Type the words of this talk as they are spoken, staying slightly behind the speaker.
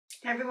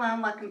Hey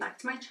everyone, welcome back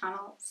to my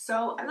channel.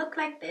 So I look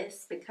like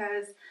this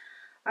because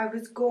I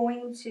was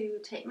going to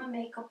take my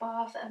makeup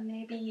off and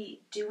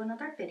maybe do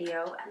another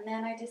video, and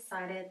then I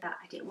decided that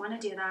I didn't want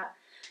to do that.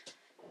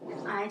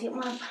 I didn't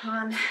want to put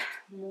on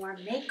more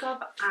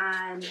makeup,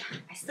 and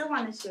I still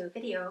wanted to do a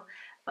video,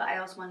 but I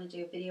also want to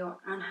do a video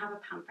and have a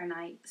pamper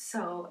night.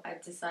 So I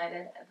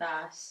decided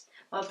that,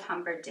 well,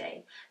 pamper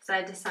day. So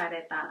I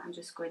decided that I'm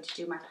just going to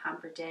do my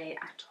pamper day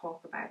and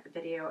talk about the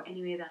video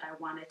anyway that I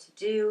wanted to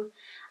do.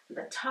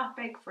 The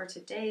topic for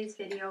today's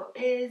video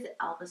is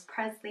Elvis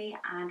Presley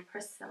and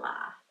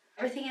Priscilla.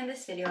 Everything in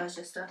this video is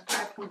just stuff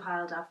I've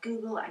compiled off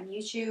Google and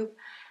YouTube.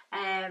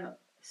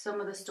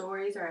 Some of the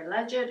stories are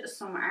alleged,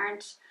 some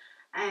aren't,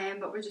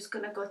 but we're just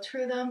going to go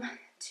through them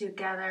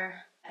together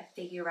and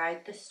figure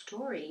out the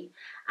story.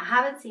 I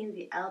haven't seen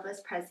the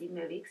Elvis Presley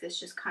movie because it's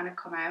just kind of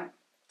come out,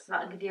 so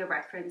that'll give you a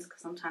reference,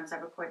 because sometimes I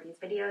record these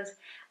videos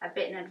a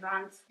bit in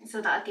advance, so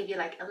that'll give you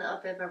like a little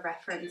bit of a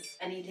reference if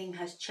anything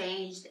has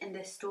changed in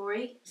this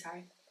story.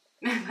 Sorry,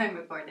 I'm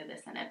recording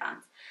this in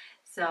advance.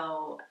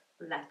 So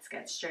let's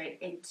get straight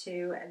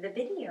into the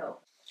video.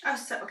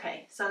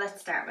 So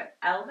let's start with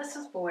Elvis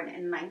was born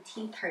in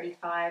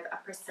 1935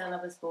 and Priscilla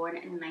was born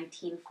in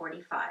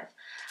 1945.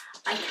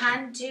 I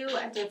can do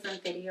a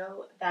different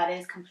video that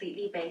is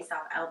completely based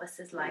off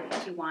Elvis's life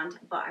if you want,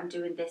 but I'm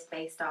doing this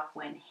based off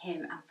when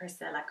him and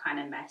Priscilla kind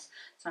of met.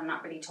 So I'm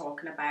not really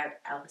talking about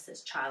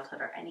Elvis's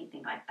childhood or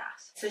anything like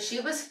that. So she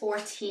was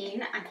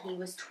 14 and he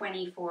was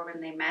 24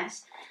 when they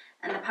met.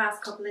 And the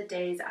past couple of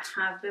days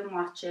I have been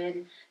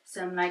watching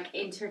some like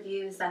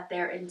interviews that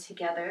they're in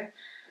together.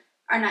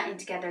 Are not in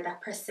together, that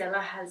Priscilla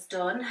has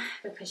done,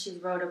 because she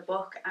wrote a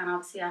book, and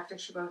obviously after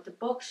she wrote the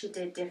book she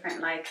did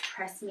different like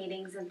press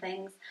meetings and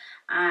things,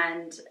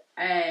 and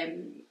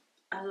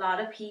a lot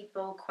of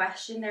people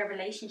question their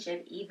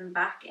relationship. Even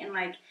back in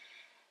like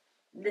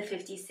the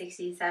 50s,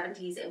 60s,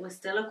 70s, it was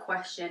still a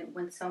question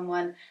when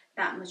someone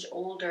that much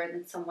older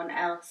than someone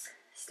else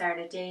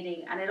started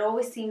dating, and it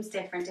always seems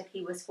different if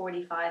he was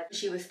 45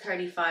 she was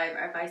 35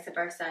 or vice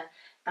versa.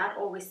 That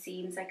always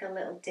seems like a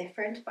little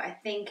different. But I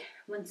think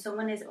when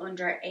someone is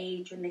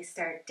underage, when they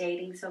start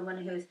dating someone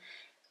who's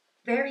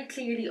very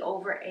clearly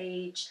over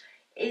age,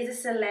 is a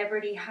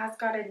celebrity, has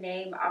got a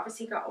name,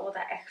 obviously got all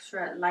that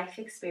extra life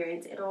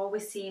experience, it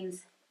always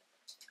seems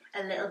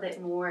a little bit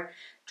more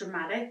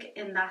dramatic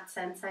in that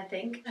sense, I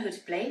think. Who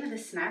to blame in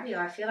this scenario?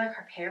 I feel like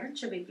her parents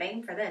should be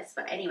blamed for this.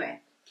 But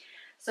anyway,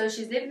 so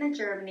she's living in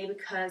Germany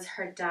because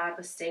her dad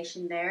was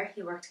stationed there.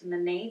 He worked in the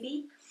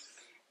Navy.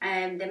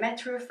 And they met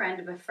through a friend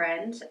of a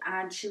friend,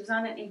 and she was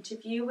on an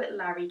interview with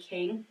Larry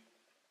King,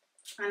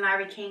 and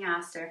Larry King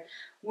asked her,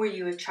 were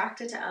you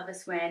attracted to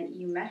Elvis when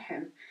you met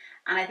him?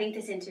 And I think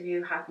this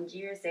interview happened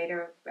years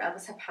later.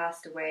 Elvis had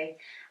passed away,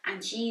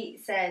 and she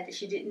said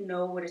she didn't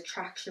know what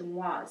attraction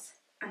was.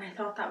 And I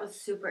thought that was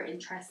super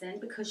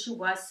interesting because she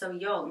was so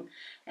young.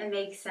 It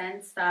makes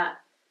sense that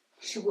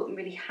she wouldn't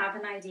really have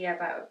an idea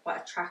about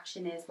what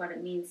attraction is, what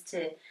it means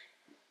to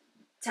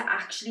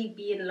actually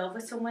be in love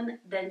with someone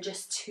than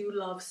just to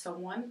love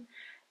someone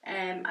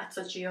at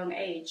such a young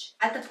age.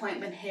 At the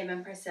point when him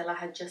and Priscilla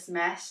had just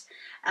met,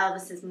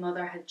 Elvis's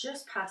mother had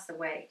just passed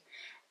away,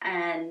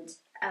 and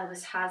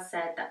Elvis has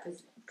said that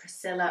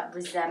Priscilla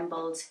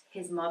resembled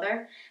his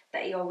mother,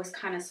 that he always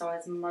kind of saw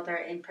his mother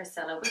in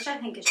Priscilla, which I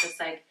think is just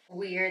like a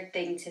weird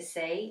thing to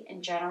say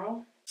in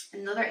general.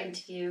 Another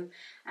interview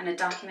and a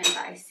document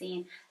that I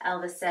seen,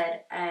 Elvis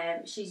said,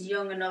 she's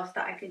young enough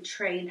that I can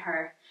train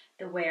her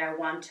the way I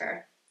want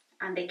her.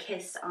 And they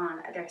kissed on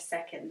their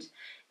second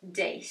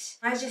date.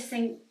 I just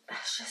think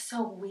that's just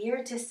so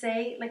weird to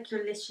say. Like,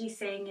 you're literally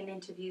saying in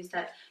interviews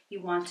that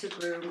you want to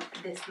groom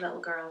this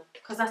little girl,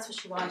 because that's what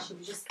she was. She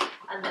was just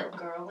a little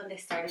girl when they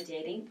started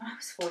dating. When I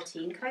was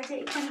 14, could I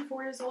date a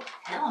 24 years old?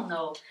 Hell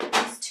no,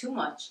 that's too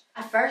much.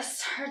 At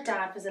first, her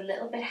dad was a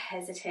little bit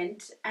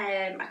hesitant.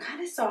 I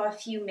kind of saw a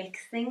few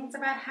mixed things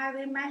about how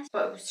they met,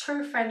 but it was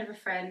through a friend of a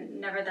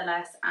friend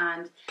nevertheless.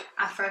 And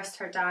at first,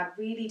 her dad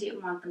really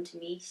didn't want them to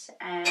meet.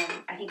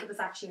 I think it was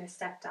actually her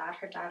stepdad.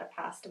 Her dad had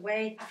passed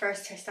away. At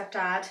first, her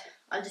stepdad,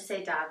 I'll just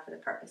say dad for the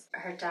purpose,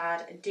 her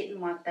dad didn't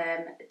want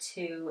them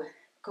to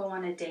go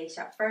on a date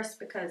at first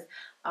because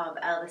of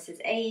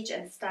Elvis's age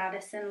and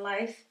status in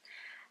life,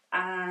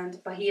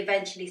 but he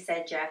eventually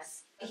said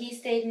yes. He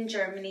stayed in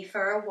Germany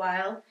for a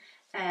while.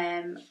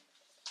 I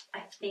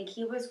think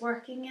he was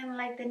working in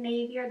like the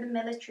Navy or the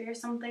military or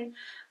something.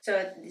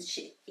 So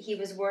he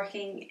was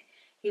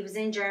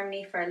in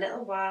Germany for a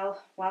little while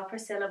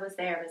Priscilla was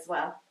there as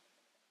well.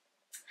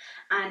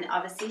 And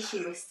obviously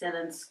she was still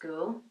in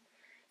school.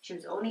 She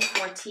was only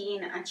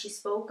 14, and she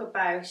spoke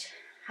about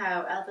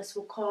how Elvis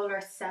would call her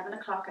at 7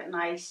 o'clock at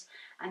night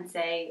and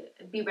say,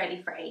 be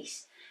ready for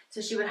 8. So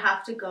she would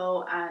have to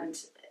go, and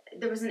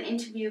there was an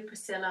interview of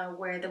Priscilla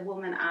where the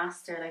woman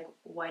asked her, like,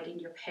 why didn't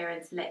your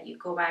parents let you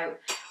go out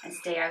and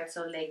stay out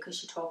so late? Because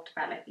she talked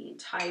about like being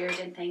tired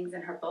and things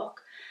in her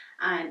book.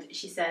 And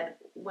she said,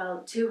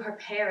 well, to her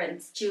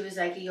parents, she was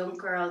like a young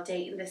girl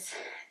dating this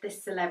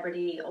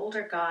celebrity,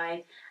 older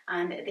guy,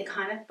 and they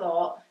kind of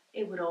thought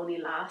it would only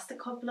last a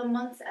couple of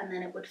months and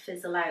then it would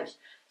fizzle out.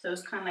 So it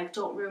was kind of like,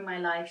 don't ruin my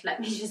life, let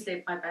me just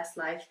live my best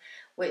life,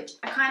 which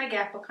I kind of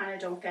get but kind of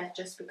don't get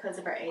just because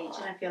of her age.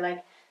 And I feel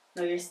like,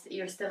 no,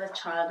 you're still a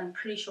child. I'm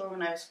pretty sure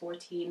when I was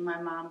 14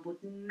 my mom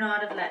would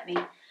not have let me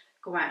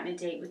go out on a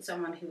date with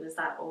someone who was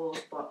that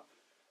old, but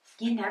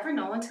you never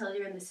know until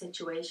you're in the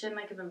situation.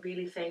 Like if a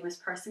really famous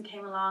person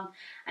came along,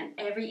 and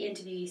every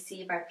interview you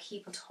see about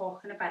people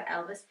talking about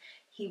Elvis,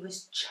 he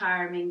was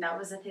charming. That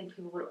was the thing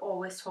people would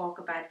always talk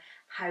about,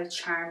 how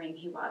charming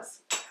he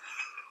was.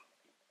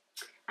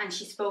 And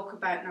she spoke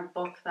about in her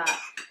book that,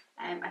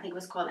 I think it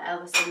was called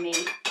Elvis and Me.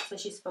 So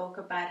she spoke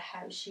about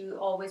how she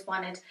always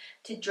wanted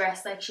to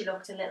dress like she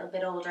looked a little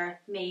bit older,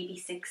 maybe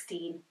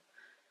 16.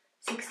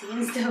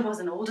 16 still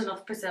wasn't old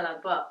enough, Priscilla,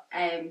 but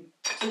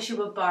so she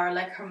would borrow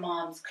like her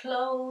mom's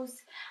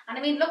clothes. And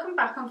I mean, looking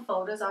back on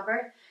photos of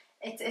her,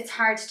 it's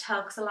hard to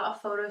tell because a lot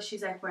of photos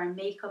she's like wearing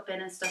makeup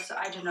in and stuff, so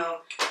I don't know.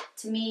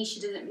 To me, she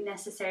didn't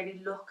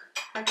necessarily look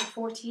like a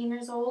 14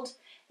 years old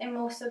in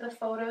most of the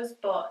photos,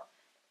 but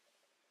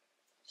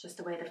it's just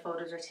the way the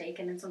photos are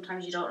taken, and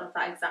sometimes you don't know if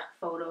that exact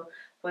photo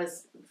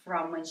was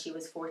from when she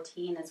was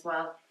 14 as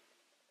well.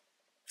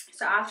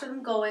 So after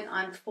them going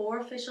on 4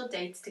 official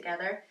dates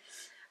together,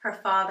 her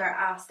father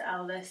asked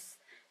Elvis,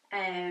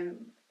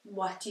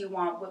 what do you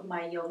want with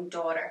my young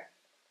daughter?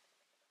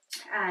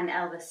 And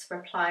Elvis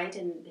replied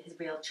in his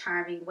real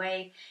charming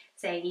way,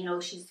 saying, you know,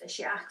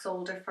 she acts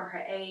older for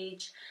her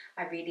age,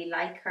 I really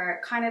like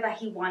her, kind of that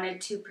he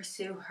wanted to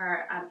pursue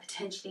her and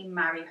potentially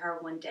marry her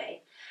one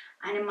day.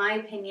 And in my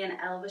opinion,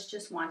 Elvis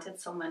just wanted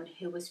someone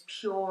who was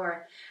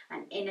pure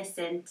and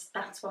innocent.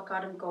 That's what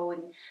got him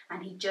going.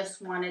 And he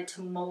just wanted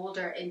to mold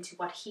her into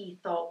what he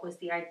thought was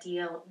the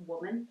ideal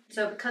woman.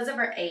 So because of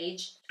her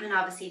age, and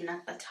obviously even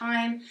at the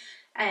time,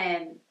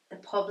 the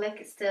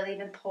public still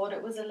even thought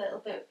it was a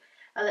little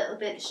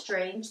bit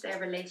strange, their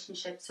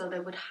relationship. So they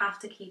would have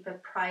to keep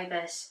it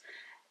private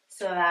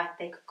so that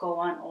they could go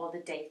on all the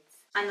dates.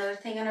 Another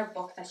thing in her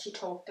book that she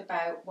talked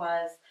about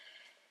was,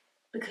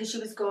 because she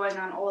was going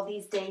on all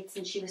these dates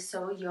and she was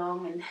so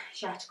young and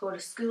she had to go to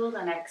school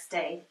the next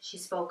day, she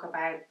spoke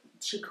about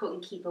she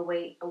couldn't keep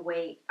awake.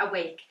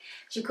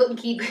 She couldn't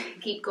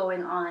keep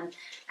going on.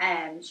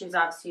 She was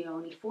obviously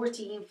only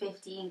 14,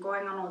 15,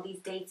 going on all these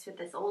dates with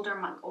this older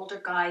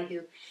guy who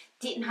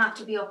didn't have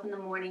to be up in the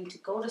morning to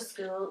go to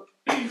school.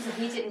 So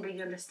he didn't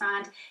really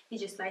understand. He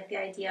just liked the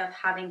idea of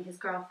having his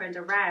girlfriend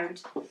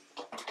around.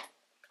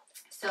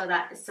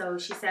 So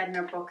she said in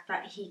her book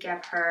that he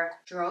gave her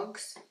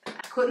drugs. I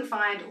couldn't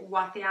find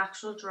what the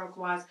actual drug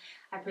was.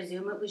 I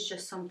presume it was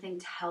just something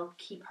to help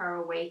keep her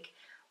awake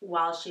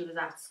while she was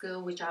at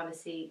school, which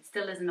obviously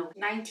still isn't okay.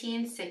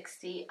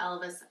 1960,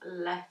 Elvis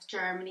left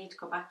Germany to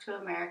go back to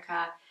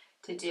America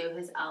to do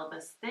his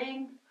Elvis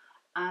thing.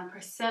 And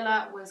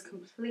Priscilla was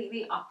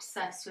completely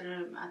obsessed with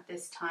him at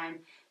this time.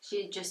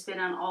 She had just been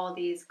on all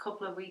these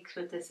couple of weeks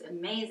with this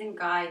amazing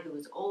guy who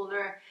was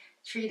older,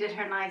 treated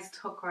her nice,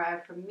 took her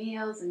out for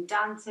meals and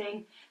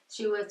dancing.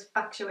 She was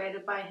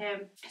infatuated by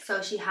him.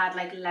 So she had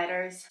like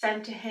letters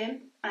sent to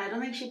him. And I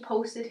don't think she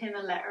posted him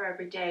a letter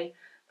every day,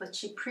 but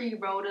she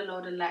pre-wrote a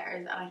load of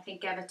letters and I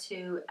think gave it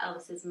to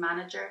Elvis's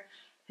manager,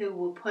 who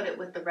would put it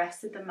with the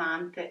rest of the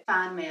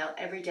fan mail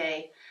every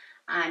day.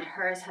 And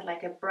hers had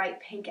like a bright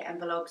pink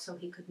envelope so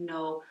he could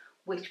know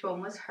which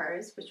one was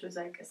hers, which was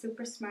like a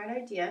super smart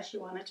idea. She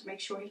wanted to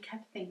make sure he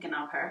kept thinking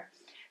of her.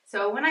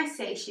 So when I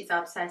say she's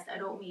obsessed, I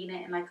don't mean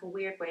it in like a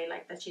weird way,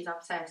 like that she's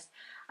obsessed.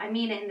 I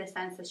mean it in the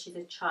sense that she's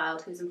a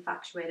child who's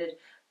infatuated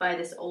by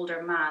this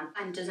older man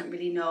and doesn't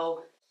really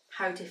know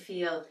how to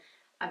feel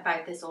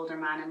about this older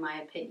man, in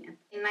my opinion.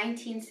 In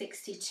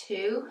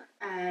 1962,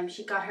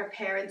 she got her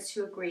parents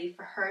to agree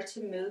for her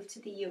to move to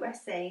the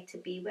USA to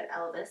be with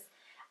Elvis,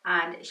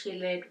 and she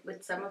lived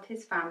with some of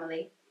his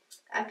family.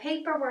 A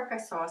paperwork I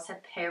saw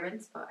said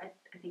parents, but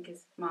I think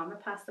his mom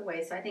had passed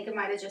away, so I think it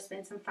might have just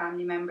been some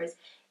family members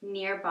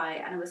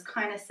nearby, and it was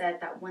kind of said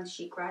that once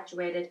she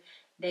graduated,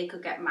 they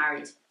could get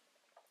married.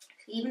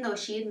 Even though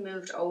she had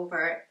moved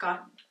over,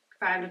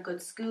 found a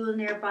good school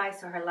nearby,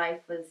 so her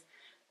life was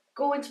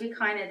going to be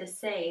kind of the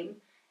same,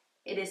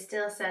 it is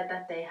still said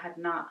that they had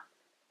not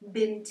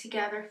been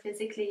together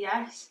physically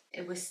yet.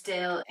 It was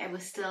still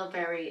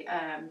very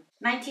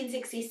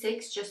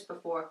 1966, just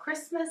before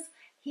Christmas,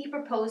 he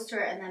proposed to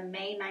her, and then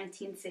May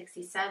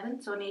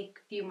 1967, so only a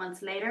few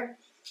months later,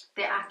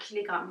 they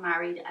actually got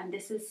married. And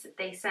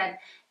they said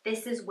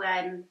this is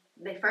when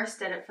they first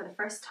did it for the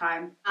first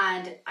time,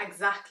 and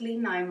exactly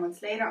 9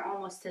 months later,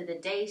 almost to the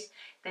date,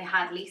 they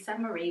had Lisa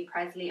Marie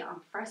Presley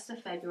on 1st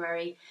of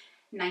February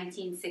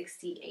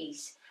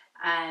 1968.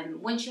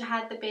 When she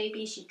had the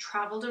baby, she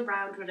travelled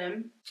around with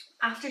him.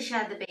 After she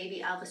had the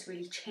baby, Elvis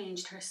really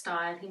changed her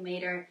style. He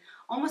made her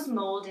almost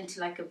mold into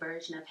like a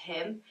version of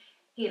him.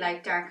 He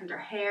like darkened her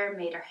hair,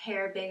 made her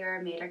hair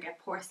bigger, made her get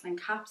porcelain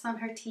caps on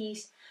her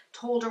teeth,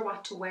 told her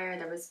what to wear.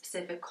 There was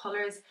specific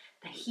colours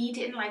that he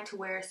didn't like to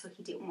wear, so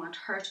he didn't want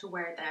her to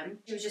wear them.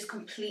 She was just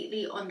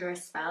completely under a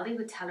spell. He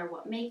would tell her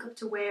what makeup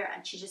to wear,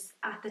 and she just,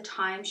 at the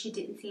time, she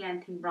didn't see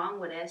anything wrong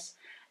with it.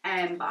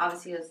 but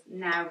obviously I was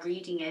now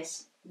reading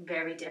it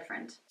very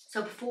different.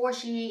 So before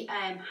she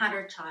had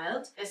her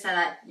child, they said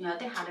that, you know,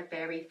 they had a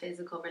very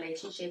physical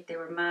relationship. They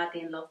were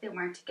madly in love. They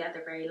weren't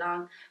together very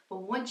long.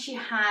 But once she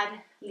had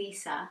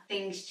Lisa,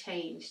 things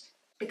changed.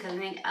 Because I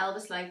think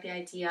Elvis liked the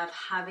idea of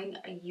having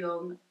a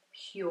young,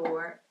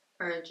 pure,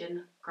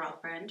 virgin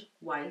girlfriend,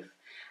 wife.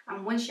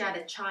 And once she had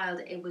a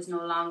child, it was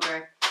no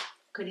longer,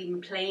 could even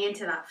play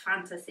into that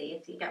fantasy,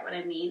 if you get what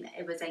I mean.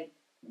 It was like,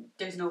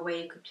 there's no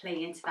way you could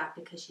play into that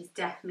because she's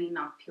definitely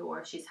not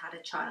pure. She's had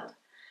a child.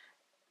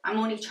 I'm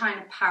only trying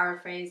to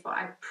paraphrase what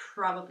I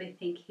probably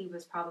think he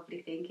was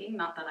probably thinking.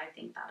 Not that I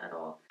think that at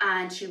all.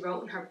 And she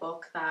wrote in her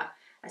book that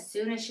as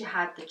soon as she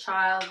had the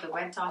child, they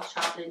went off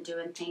traveling,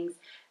 doing things.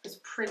 It was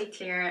pretty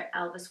clear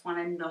Elvis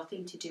wanted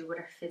nothing to do with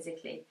her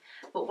physically.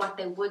 But what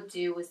they would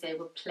do was they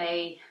would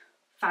play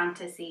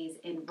fantasies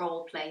in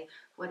role play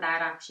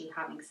without actually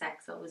having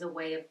sex. So it was a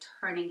way of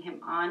turning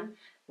him on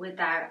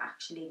without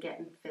actually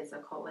getting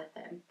physical with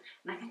him.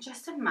 And I can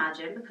just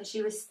imagine, because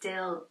she was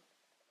still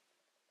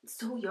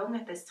so young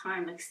at this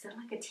time, like still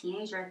like a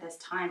teenager at this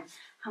time,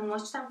 how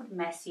much that would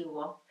mess you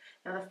up.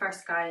 You know, the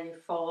first guy you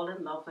fall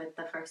in love with,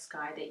 the first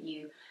guy that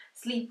you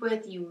sleep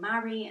with, you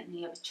marry, and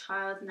you have a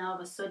child, and all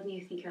of a sudden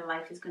you think your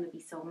life is going to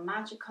be so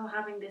magical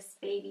having this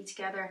baby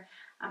together,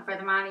 and for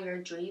the man of your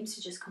dreams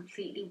to just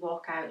completely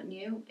walk out on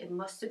you, it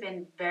must have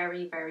been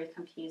very, very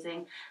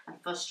confusing and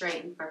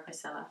frustrating for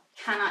Priscilla.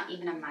 Cannot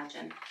even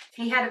imagine.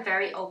 He had a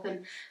very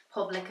open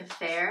public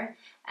affair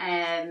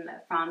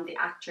from the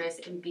actress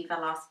in Viva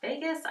Las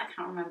Vegas. I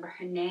can't remember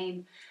her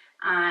name.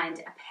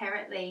 And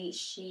apparently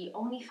she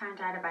only found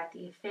out about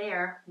the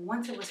affair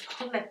once it was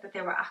public that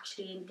they were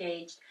actually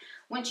engaged.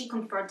 When she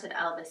confronted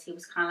Elvis, he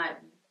was kind of like,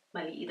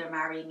 well, you either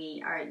marry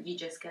me or you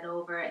just get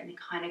over it. And they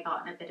kind of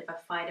got in a bit of a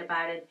fight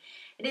about it.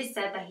 It is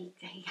said that he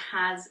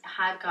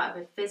had got a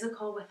bit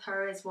physical with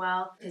her as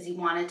well, because he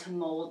wanted to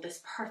mold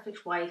this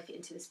perfect wife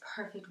into this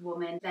perfect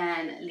woman.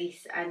 Then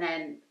Lisa, and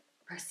then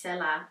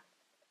Priscilla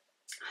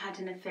had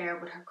an affair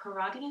with her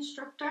karate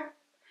instructor.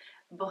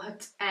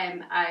 But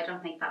I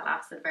don't think that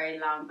lasted very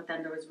long. But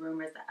then there was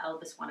rumours that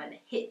Elvis wanted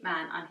a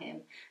hitman on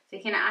him. So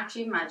you can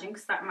actually imagine,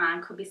 because that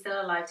man could be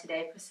still alive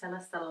today,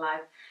 Priscilla's still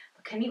alive.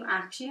 But can you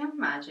actually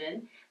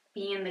imagine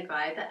being the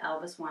guy that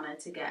Elvis wanted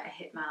to get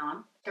a hitman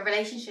on? The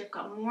relationship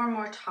got more and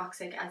more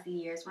toxic as the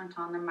years went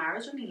on. The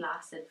marriage only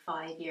lasted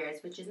 5 years,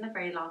 which isn't a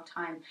very long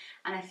time.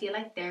 And I feel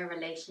like their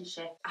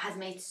relationship has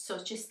made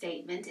such a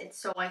statement. It's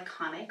so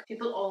iconic.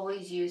 People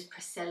always use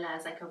Priscilla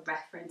as like a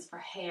reference for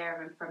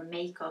hair and for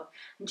makeup.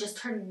 And just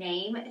her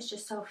name is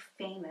just so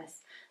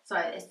famous. So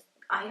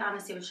I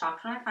honestly was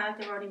shocked when I found out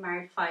they were only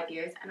married 5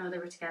 years. I know they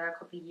were together a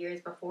couple of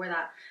years before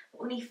that,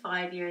 but only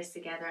 5 years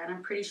together. And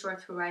I'm pretty sure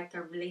throughout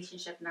their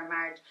relationship and their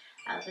marriage,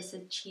 Elvis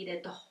had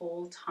cheated the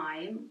whole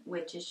time,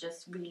 which is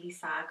just really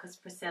sad, because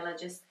Priscilla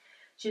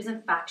she was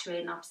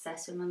infatuated and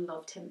obsessed with him and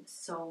loved him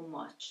so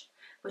much.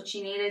 But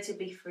she needed to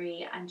be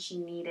free, and she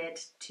needed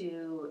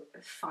to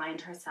find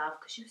herself,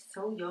 because she was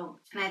so young.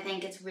 And I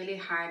think it's really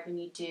hard when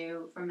you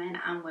do, for men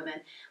and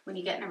women, when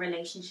you get in a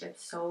relationship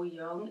so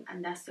young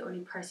and that's the only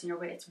person you're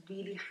with, it's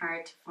really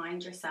hard to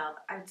find yourself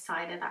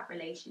outside of that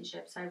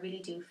relationship. So I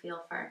really do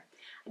feel for her.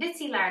 I did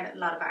see a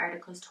lot of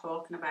articles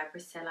talking about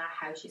Priscilla,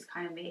 how she's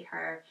kind of made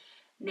her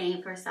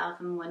name for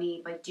herself and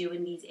money by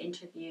doing these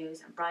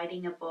interviews and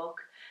writing a book.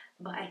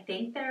 But I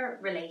think their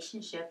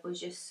relationship was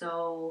just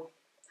so,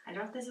 I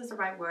don't know if this is the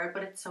right word,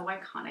 but it's so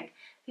iconic.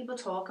 People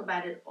talk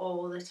about it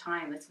all the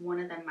time. It's one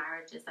of the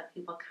marriages that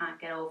people can't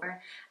get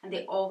over, and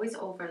they always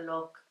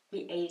overlook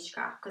the age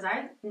gap. Because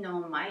I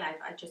know in my life,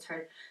 I've just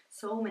heard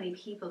so many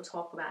people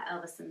talk about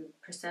Elvis and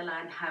Priscilla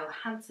and how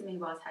handsome he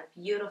was, how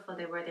beautiful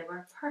they were. They were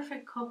a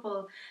perfect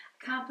couple.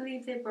 I can't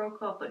believe they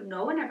broke up. But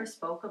no one ever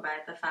spoke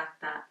about the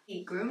fact that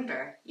he groomed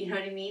her. You know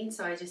what I mean?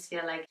 So I just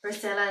feel like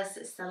Priscilla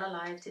is still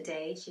alive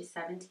today. She's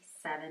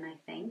 77, I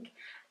think.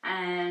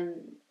 And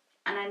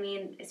I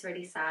mean, it's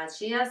really sad.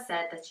 She has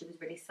said that she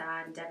was really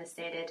sad and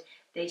devastated.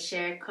 They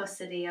shared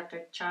custody of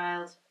their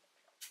child.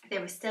 They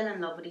were still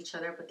in love with each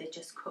other, but they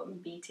just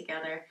couldn't be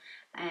together.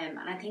 And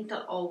I think they'll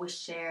always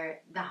share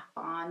that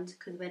bond,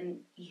 because when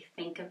you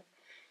think of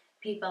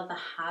people that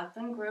have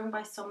been groomed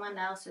by someone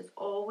else, there's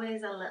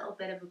always a little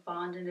bit of a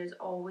bond, and there's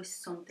always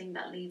something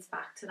that leads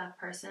back to that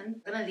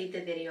person. I'm going to leave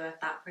the video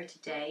at that for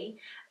today.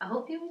 I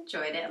hope you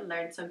enjoyed it and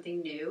learned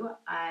something new.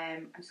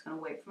 I'm just going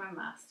to wait for my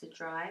mask to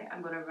dry.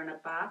 I'm going to run a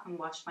bath and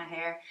wash my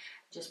hair,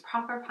 just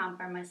proper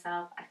pamper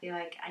myself. I feel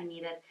like I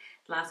need it.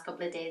 The last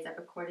couple of days I've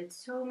recorded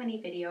so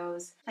many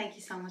videos. Thank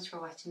you so much for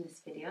watching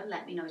this video.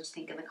 Let me know what you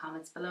think in the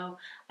comments below.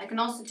 I can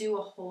also do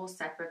a whole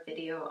separate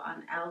video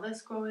on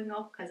Elvis growing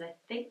up, because I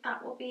think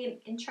that will be an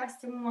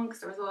interesting one,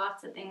 because there was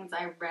lots of things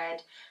I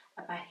read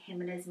about him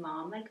and his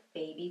mom, like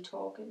baby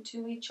talking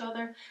to each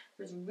other.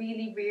 There's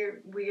really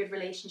weird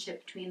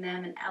relationship between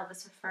them, and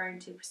Elvis referring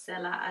to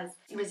Priscilla as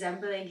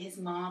resembling his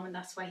mom, and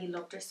that's why he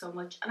loved her so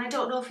much. And I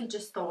don't know if he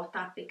just thought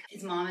that because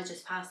his mom had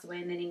just passed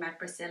away and then he met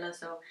Priscilla,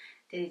 so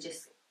did he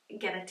just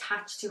get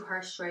attached to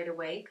her straight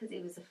away because he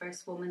was the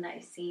first woman that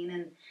he's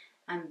seen,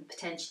 and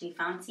potentially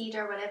fancied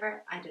or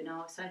whatever. I don't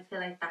know. So I feel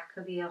like that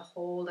could be a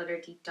whole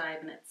other deep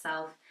dive in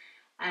itself.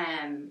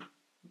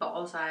 But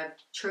also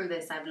through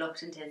this I've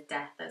looked into his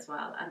death as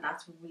well, and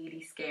that's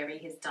really scary,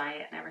 his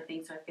diet and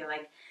everything. So I feel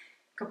like I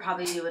could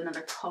probably do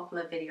another couple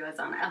of videos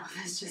on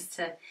Elvis just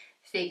to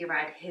figure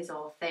out his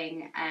whole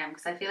thing,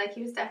 because I feel like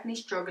he was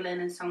definitely struggling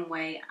in some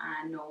way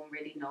and no one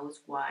really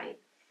knows why.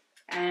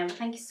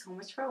 Thank you so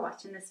much for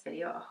watching this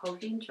video. I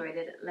hope you enjoyed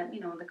it. Let me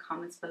know in the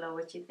comments below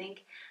what you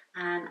think,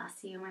 and I'll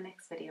see you in my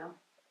next video.